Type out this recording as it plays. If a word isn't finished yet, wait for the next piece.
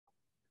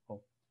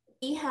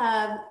We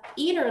have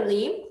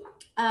Eaterly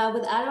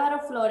with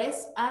Alvaro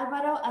Flores.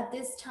 Alvaro, at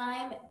this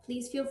time,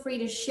 please feel free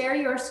to share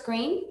your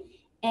screen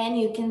and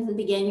you can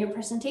begin your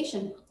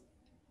presentation.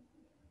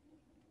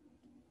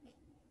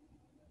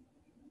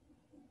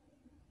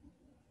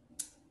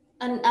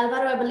 And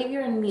Alvaro, I believe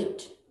you're in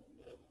mute.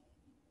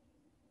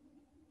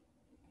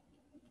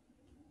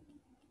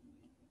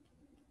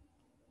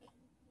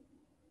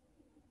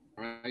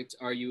 All right,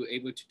 are you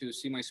able to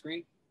see my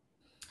screen?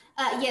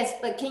 Yes,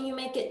 but can you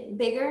make it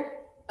bigger?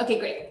 Okay,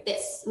 great.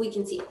 This, we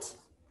can see it.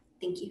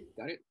 Thank you.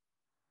 Got it?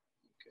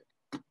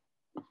 Okay.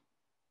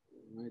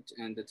 All right,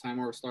 and the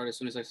timer will start as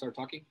soon as I start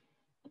talking?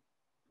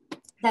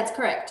 That's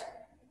correct.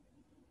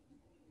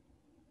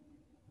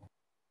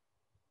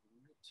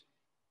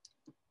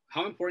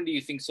 How important do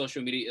you think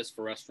social media is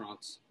for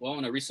restaurants? Well,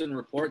 in a recent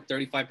report,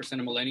 35% of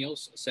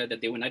millennials said that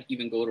they would not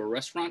even go to a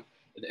restaurant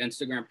if the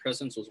Instagram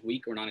presence was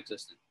weak or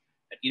non-existent.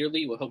 At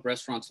Eaterly, we'll help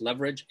restaurants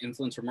leverage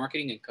influencer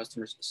marketing and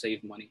customers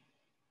save money.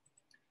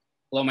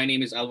 Hello, my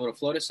name is Alvaro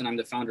Flores, and I'm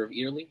the founder of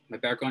Eaterly. My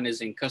background is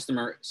in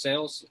customer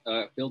sales,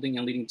 building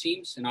and leading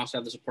teams, and I also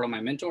have the support of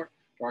my mentor,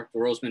 Dr.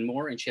 Roseman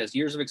Moore, and she has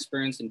years of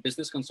experience in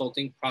business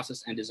consulting,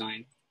 process, and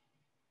design.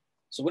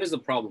 So what is the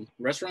problem?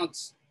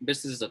 Restaurants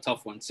business is a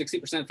tough one.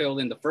 60% fail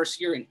within the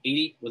first year and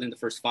 80% within the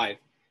first 5.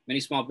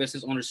 Many small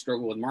business owners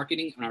struggle with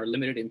marketing and are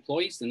limited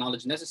employees, the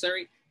knowledge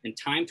necessary, and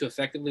time to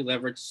effectively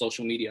leverage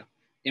social media.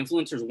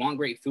 Influencers want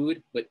great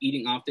food, but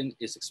eating often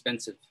is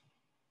expensive.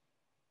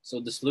 So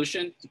the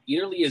solution,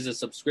 Eaterly is a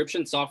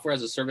subscription software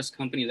as a service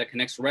company that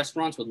connects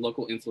restaurants with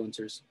local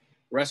influencers.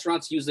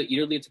 Restaurants use the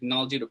Eaterly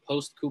technology to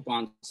post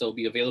coupons that will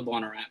be available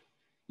on our app.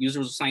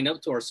 Users will sign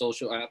up to our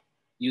social app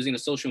using a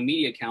social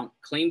media account,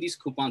 claim these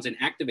coupons and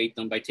activate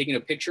them by taking a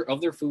picture of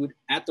their food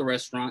at the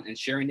restaurant and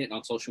sharing it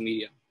on social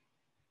media.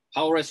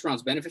 How will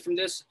restaurants benefit from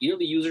this?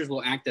 Eaterly users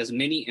will act as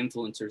mini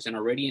influencers and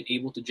are ready and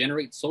able to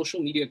generate social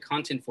media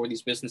content for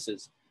these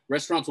businesses.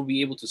 Restaurants will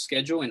be able to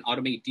schedule and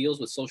automate deals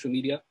with social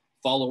media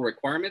follow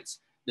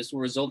requirements. This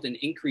will result in an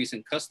increase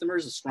in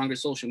customers, a stronger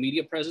social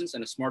media presence,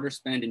 and a smarter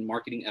spend in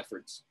marketing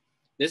efforts.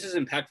 This is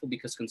impactful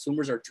because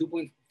consumers are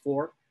 2.4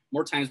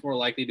 more times more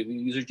likely to view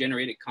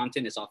user-generated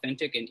content as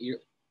authentic, and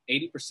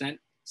 80%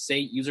 say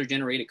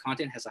user-generated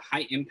content has a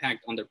high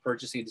impact on their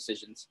purchasing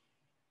decisions.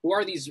 Who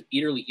are these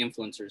Eaterly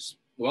influencers?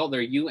 Well,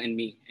 they're you and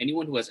me.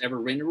 Anyone who has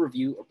ever written a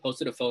review or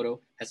posted a photo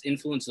has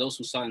influenced those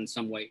who saw it in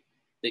some way.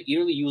 The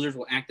Eaterly users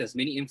will act as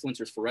mini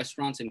influencers for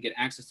restaurants and get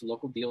access to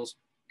local deals,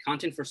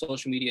 content for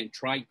social media, and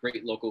try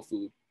great local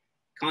food.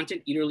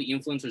 Content Eaterly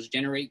influencers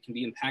generate can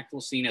be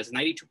impactful, seen as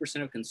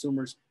 92% of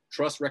consumers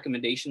trust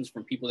recommendations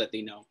from people that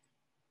they know.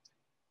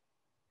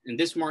 In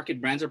this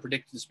market, brands are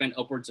predicted to spend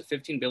upwards of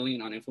 $15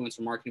 billion on influencer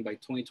marketing by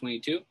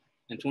 2022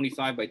 and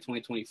 25 by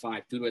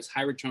 2025 due to its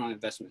high return on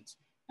investments,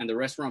 and the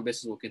restaurant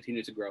business will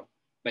continue to grow.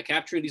 By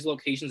capturing these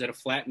locations at a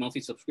flat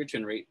monthly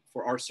subscription rate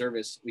for our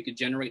service, we could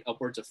generate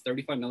upwards of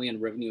 $35 million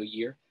in revenue a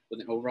year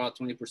with an overall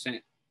 22%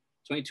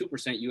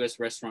 US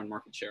restaurant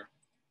market share.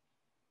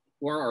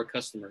 Who are our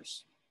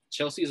customers?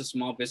 Chelsea is a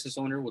small business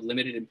owner with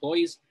limited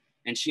employees,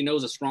 and she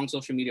knows a strong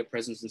social media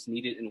presence is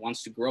needed and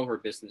wants to grow her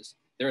business.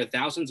 There are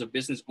thousands of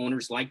business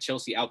owners like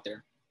Chelsea out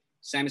there.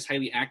 Sam is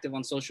highly active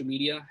on social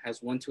media,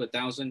 has 1 to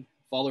 1,000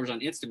 followers on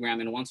Instagram,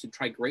 and wants to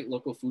try great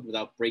local food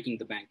without breaking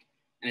the bank,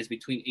 and is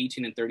between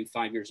 18 and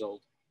 35 years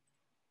old.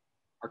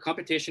 Our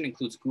competition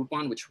includes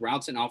Groupon, which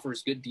routes and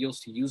offers good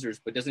deals to users,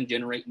 but doesn't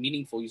generate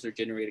meaningful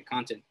user-generated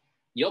content.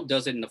 Yelp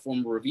does it in the form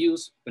of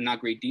reviews, but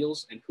not great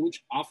deals, and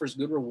Hooch offers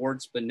good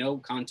rewards, but no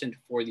content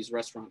for these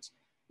restaurants.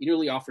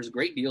 Eaterly offers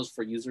great deals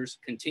for users,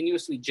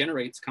 continuously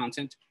generates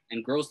content,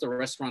 and grows the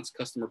restaurant's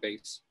customer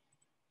base.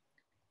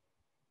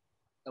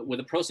 With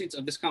the proceeds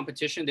of this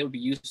competition, they will be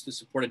used to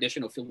support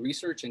additional field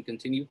research and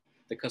continue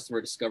the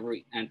customer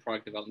discovery and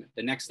product development.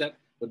 The next step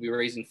would be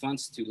raising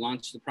funds to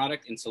launch the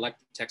product in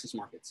select Texas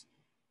markets.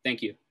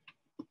 Thank you.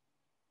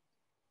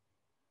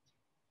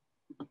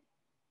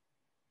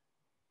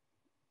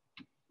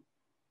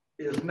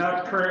 Is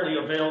not currently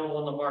available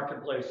in the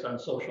marketplace on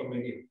social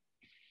media.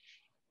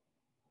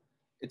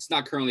 It's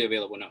not currently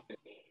available, no.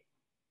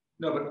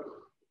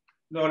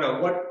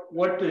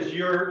 What does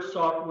your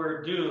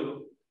software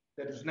do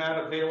that is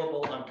not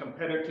available on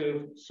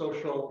competitive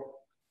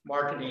social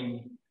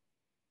marketing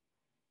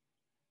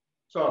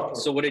software?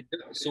 So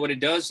what it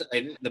does,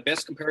 the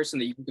best comparison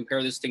that you can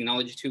compare this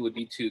technology to would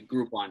be to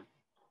Groupon.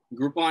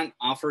 Groupon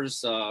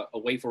offers a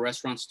way for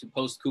restaurants to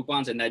post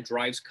coupons, and that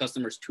drives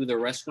customers to their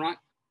restaurant.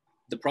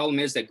 The problem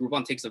is that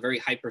Groupon takes a very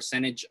high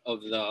percentage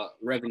of the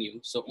revenue,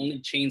 so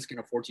only chains can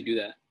afford to do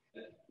that.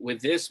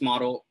 With this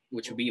model,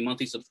 which would be a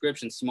monthly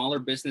subscription, smaller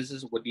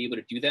businesses would be able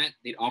to do that.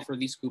 They'd offer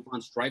these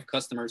coupons, drive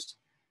customers,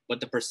 but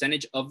the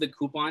percentage of the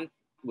coupon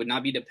would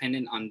not be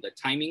dependent on the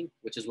timing,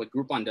 which is what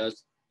Groupon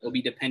does. It'll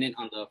be dependent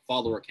on the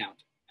follower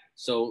count.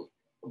 So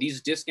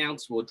these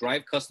discounts will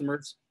drive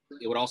customers.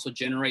 It would also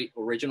generate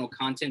original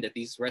content that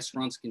these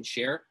restaurants can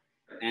share,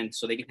 and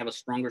so they can have a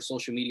stronger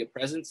social media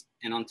presence.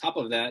 And on top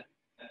of that,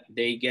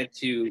 they get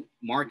to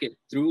market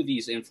through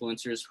these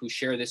influencers who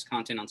share this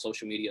content on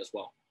social media as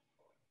well.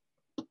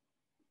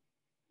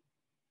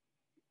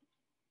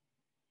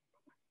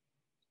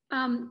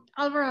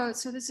 Alvaro,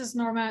 so this is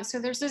Norma. So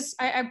there's this,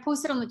 I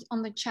posted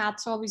on the chat,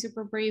 so I'll be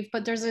super brief,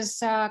 but there's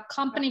this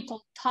company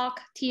called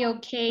Talk,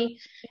 T-O-K,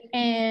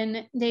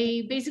 and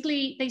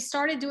they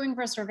started doing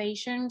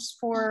reservations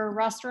for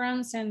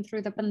restaurants, and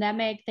through the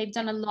pandemic, they've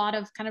done a lot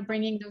of kind of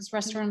bringing those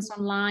restaurants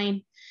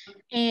online.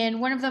 And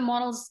one of the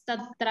models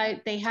that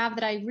they have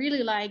that I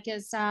really like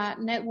is a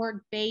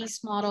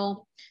network-based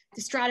model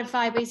to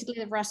stratify basically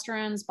the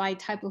restaurants by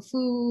type of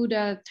food,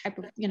 type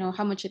of,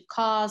 how much it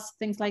costs,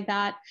 things like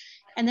that.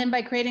 And then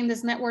by creating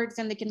these networks,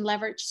 then they can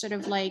leverage sort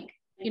of like,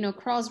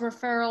 cross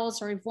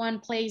referrals, or if one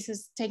place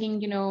is taking,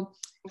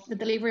 the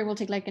delivery will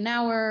take like an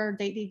hour,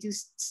 they do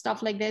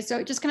stuff like this.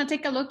 So just kind of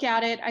take a look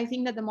at it. I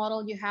think that the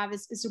model you have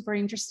is super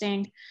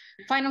interesting.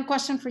 Final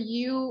question for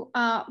you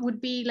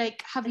would be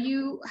like, have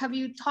you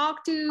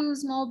talked to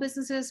small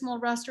businesses, small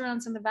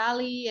restaurants in the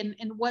Valley,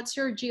 and what's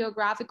your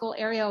geographical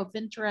area of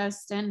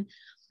interest? And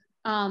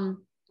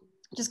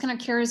just kind of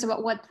curious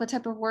about what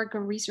type of work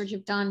or research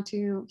you've done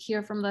to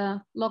hear from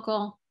the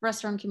local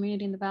restaurant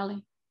community in the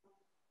Valley.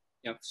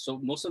 Yeah, so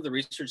most of the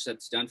research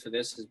that's done for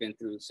this has been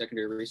through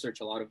secondary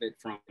research, a lot of it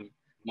from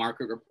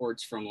market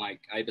reports from like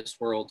Ibis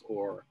World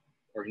or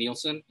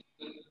Nielsen.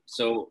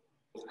 So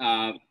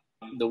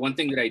the one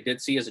thing that I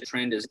did see as a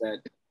trend is that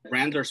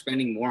brands are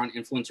spending more on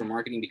influencer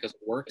marketing because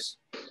it works,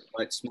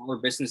 but smaller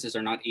businesses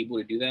are not able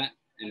to do that,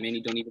 and many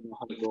don't even know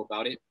how to go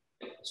about it.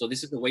 So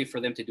this is the way for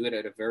them to do it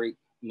at a very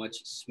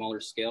much smaller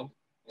scale.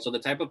 So the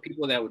type of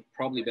people that would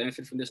probably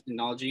benefit from this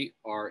technology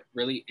are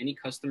really any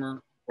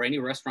customer or any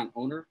restaurant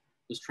owner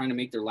who's trying to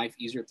make their life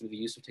easier through the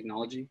use of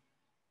technology.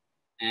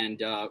 And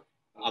a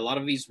lot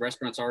of these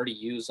restaurants already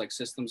use like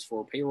systems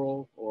for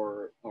payroll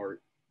or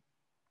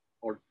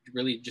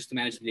really just to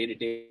manage the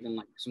day-to-day and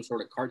like some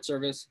sort of cart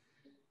service.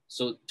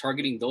 So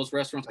targeting those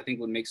restaurants, I think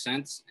would make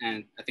sense.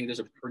 And I think there's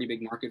a pretty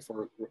big market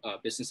for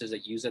businesses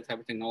that use that type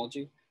of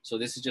technology. So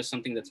this is just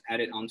something that's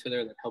added onto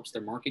there that helps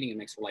their marketing and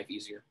makes their life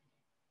easier.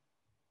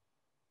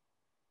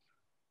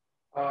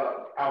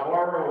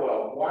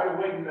 Alvaro, why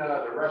wouldn't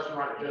the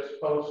restaurant just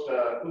post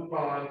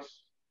coupons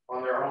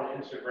on their own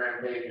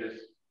Instagram pages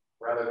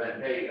rather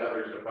than pay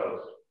others to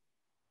post?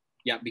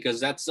 Yeah, because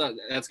that's going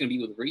to be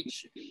with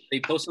reach.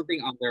 They post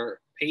something on their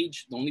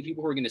page. The only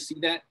people who are going to see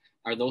that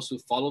are those who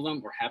follow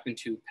them or happen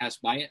to pass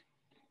by it.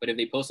 But if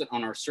they post it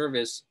on our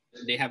service,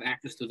 they have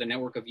access to the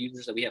network of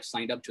users that we have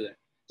signed up to that.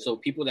 So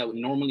people that would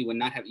normally would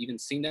not have even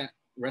seen that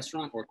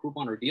restaurant or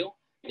coupon or deal,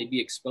 they'd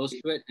be exposed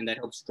to it, and that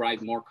helps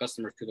drive more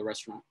customers to the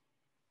restaurant.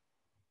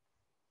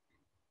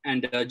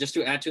 And just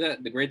to add to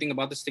that, the great thing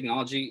about this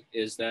technology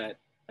is that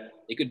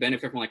it could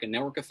benefit from like a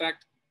network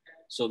effect.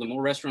 So the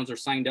more restaurants are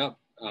signed up,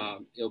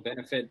 it'll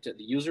benefit the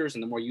users,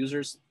 and the more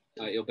users,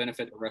 it'll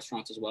benefit the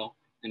restaurants as well.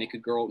 And it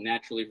could grow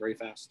naturally very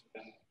fast.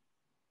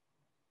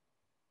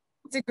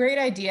 It's a great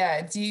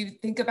idea. Do you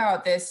think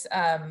about this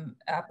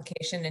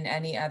application in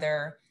any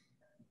other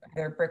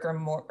brick and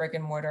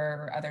mortar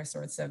or other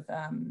sorts of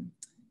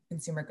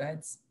consumer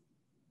goods?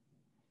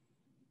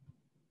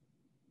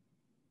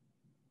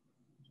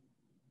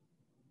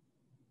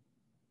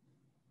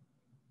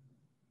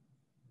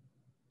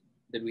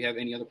 Did we have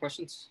any other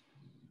questions?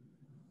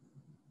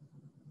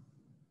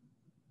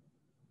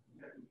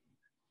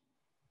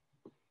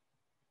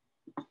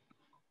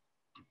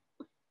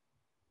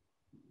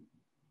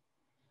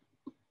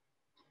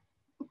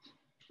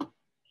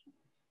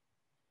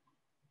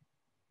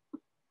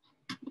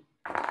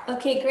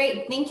 Okay,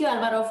 great. Thank you,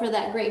 Alvaro, for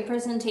that great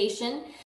presentation.